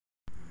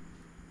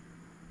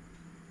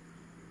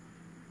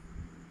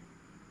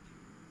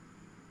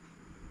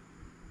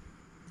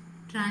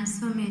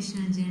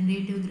Transformational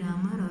Generative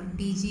Grammar or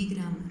TG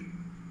Grammar.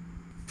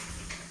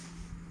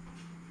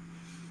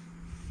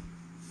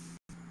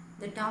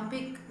 The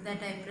topic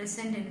that I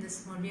present in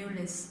this module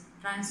is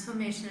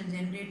Transformational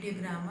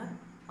Generative Grammar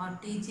or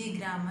TG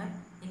Grammar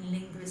in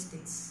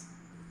linguistics.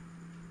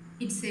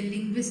 It's a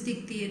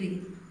linguistic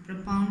theory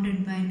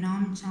propounded by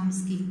Noam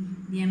Chomsky,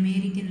 the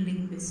American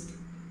linguist.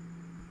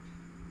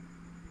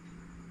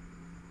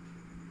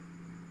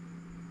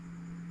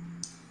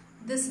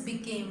 This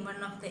became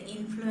one of the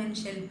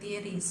influential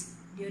theories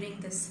during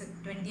the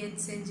 20th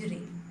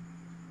century.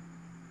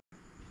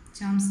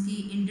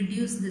 Chomsky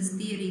introduced this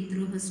theory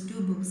through his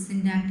two books,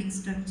 Syntactic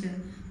Structure,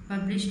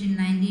 published in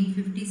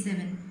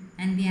 1957,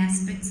 and The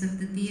Aspects of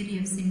the Theory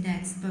of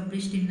Syntax,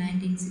 published in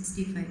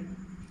 1965.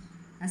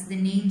 As the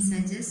name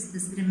suggests,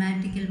 this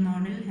grammatical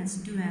model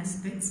has two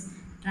aspects,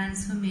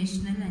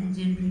 transformational and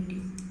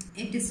generative.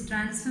 It is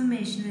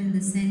transformational in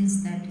the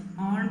sense that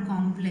all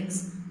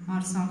complex or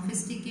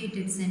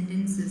sophisticated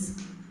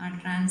sentences are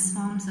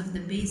transforms of the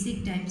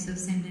basic types of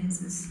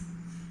sentences.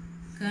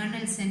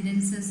 Kernel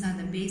sentences are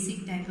the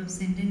basic type of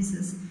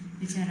sentences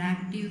which are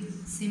active,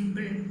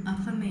 simple,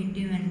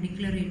 affirmative and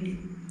declarative.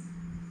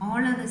 All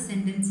other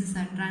sentences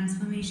are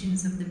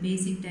transformations of the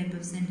basic type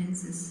of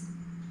sentences.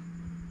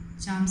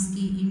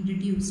 Chomsky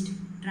introduced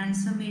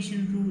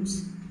transformation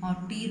rules or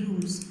T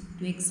rules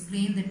to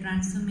explain the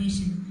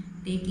transformation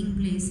taking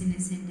place in a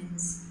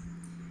sentence.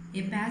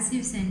 A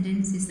passive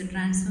sentence is the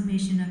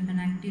transformation of an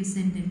active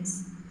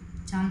sentence.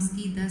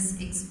 Chomsky thus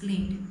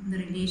explained the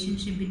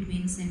relationship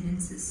between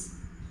sentences.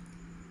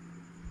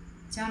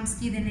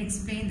 Chomsky then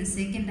explained the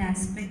second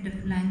aspect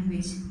of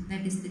language,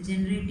 that is the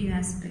generative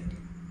aspect,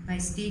 by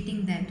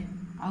stating that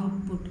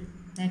output,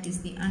 that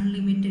is the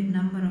unlimited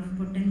number of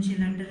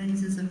potential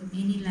utterances of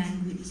any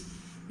language,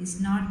 is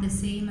not the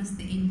same as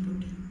the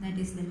input, that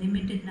is the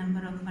limited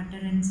number of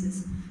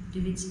utterances to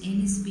which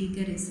any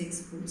speaker is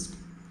exposed.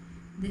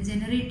 The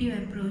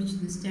generative approach to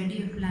the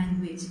study of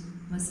language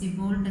was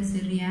evolved as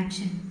a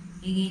reaction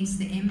against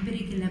the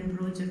empirical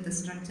approach of the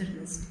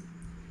structuralist.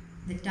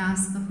 The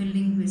task of a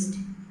linguist,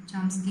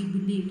 Chomsky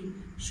believed,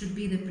 should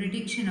be the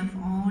prediction of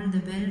all the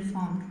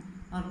well-formed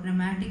or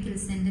grammatical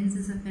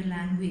sentences of a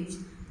language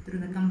through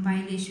the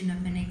compilation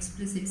of an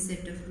explicit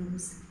set of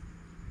rules.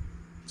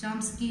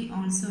 Chomsky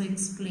also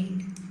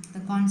explained the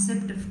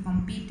concept of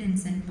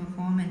competence and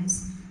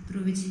performance,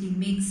 through which he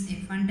makes a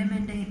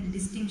fundamental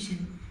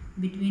distinction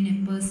between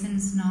a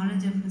person's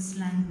knowledge of his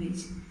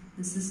language,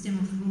 the system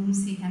of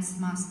rules he has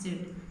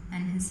mastered,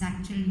 and his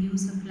actual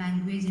use of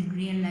language in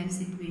real-life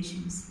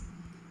situations.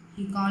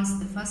 He calls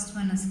the first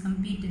one as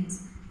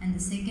competence and the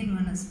second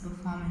one as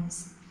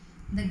performance.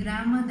 The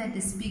grammar that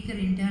a speaker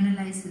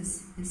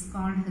internalizes is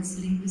called his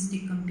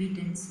linguistic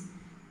competence.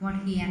 What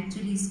he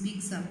actually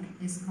speaks out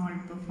is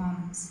called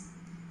performance.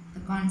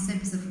 The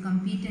concepts of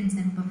competence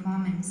and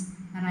performance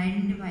are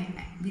identified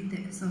with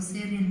the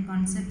Saussurian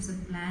concepts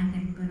of lang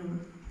and parole.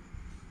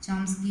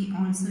 Chomsky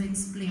also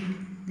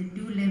explained the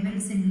two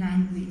levels in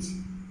language,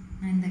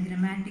 and the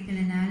grammatical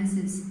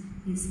analysis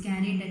is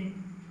carried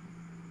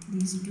at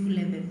these two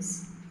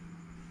levels.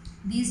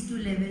 These two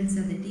levels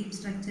are the deep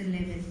structure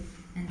level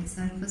and the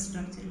surface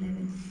structure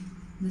level.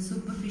 The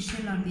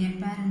superficial or the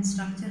apparent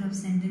structure of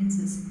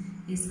sentences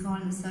is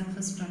called the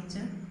surface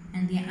structure,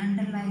 and the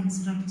underlying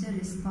structure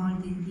is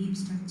called the deep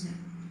structure.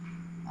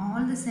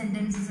 All the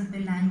sentences of a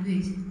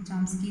language,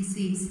 Chomsky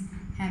says,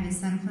 have a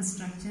surface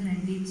structure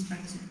and deep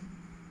structure.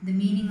 The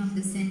meaning of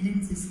the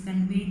sentence is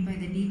conveyed by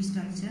the deep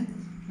structure,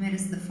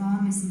 whereas the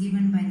form is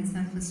given by the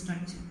surface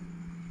structure.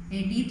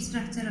 A deep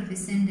structure of a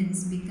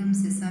sentence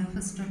becomes a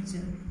surface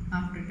structure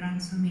after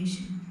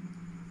transformation.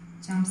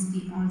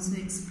 Chomsky also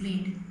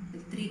explained the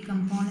three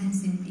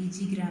components in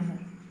TG grammar.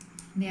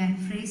 They are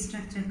phrase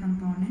structure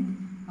component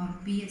or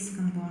PS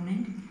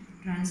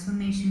component,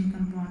 transformation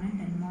component,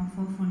 and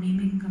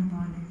morphophonemic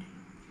component.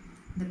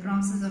 The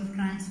process of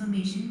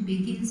transformation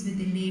begins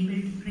with a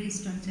labeled phrase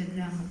structure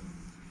grammar.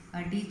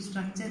 A deep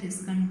structure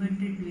is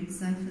converted to its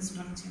surface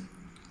structure.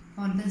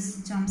 For this,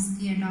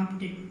 Chomsky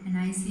adopted an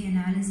IC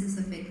analysis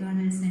of a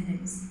kernel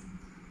sentence.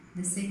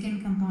 The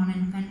second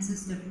component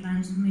consists of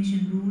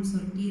transformation rules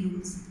or T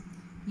rules.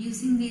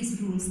 Using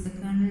these rules, the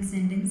kernel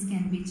sentence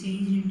can be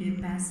changed into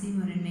a passive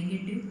or a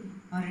negative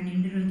or an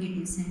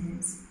interrogative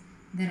sentence.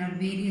 There are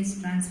various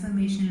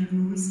transformational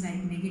rules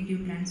like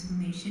negative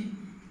transformation,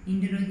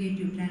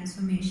 interrogative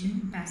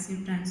transformation,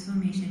 passive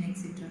transformation,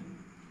 etc.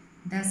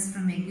 Thus,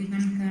 from a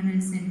given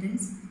kernel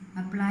sentence,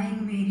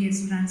 applying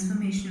various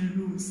transformational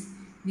rules,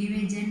 we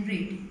may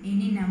generate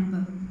any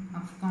number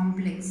of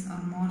complex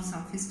or more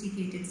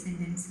sophisticated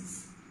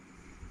sentences.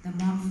 The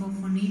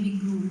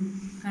morphophonemic rule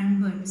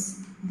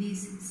converts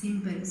these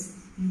symbols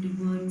into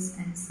words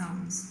and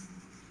sounds.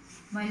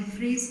 While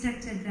phrase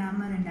structure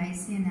grammar and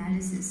IC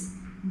analysis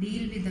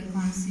deal with the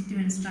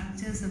constituent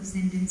structures of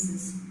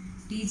sentences,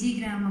 TG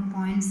grammar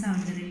points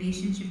out the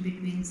relationship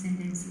between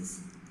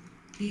sentences.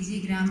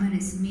 TG grammar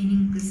is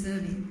meaning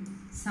preserving.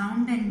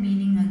 Sound and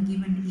meaning are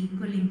given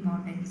equal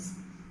importance.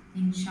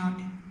 In short,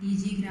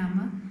 TG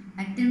grammar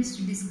attempts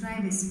to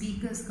describe a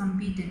speaker's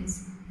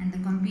competence, and the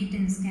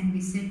competence can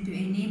be said to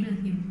enable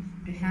him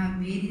to have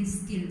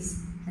various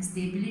skills as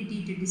the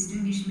ability to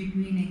distinguish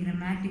between a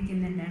grammatical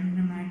and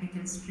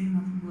ungrammatical string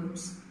of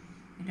verbs.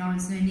 It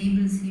also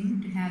enables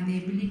him to have the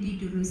ability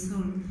to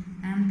resolve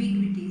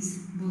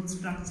ambiguities, both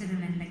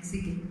structural and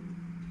lexical.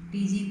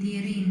 TG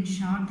theory, in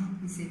short,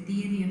 is a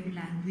theory of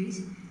language,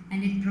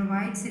 and it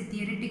provides a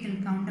theoretical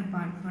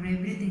counterpart for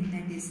everything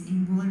that is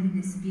involved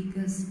in the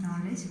speaker's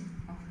knowledge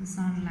of his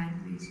own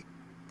language.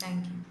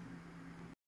 Thank you.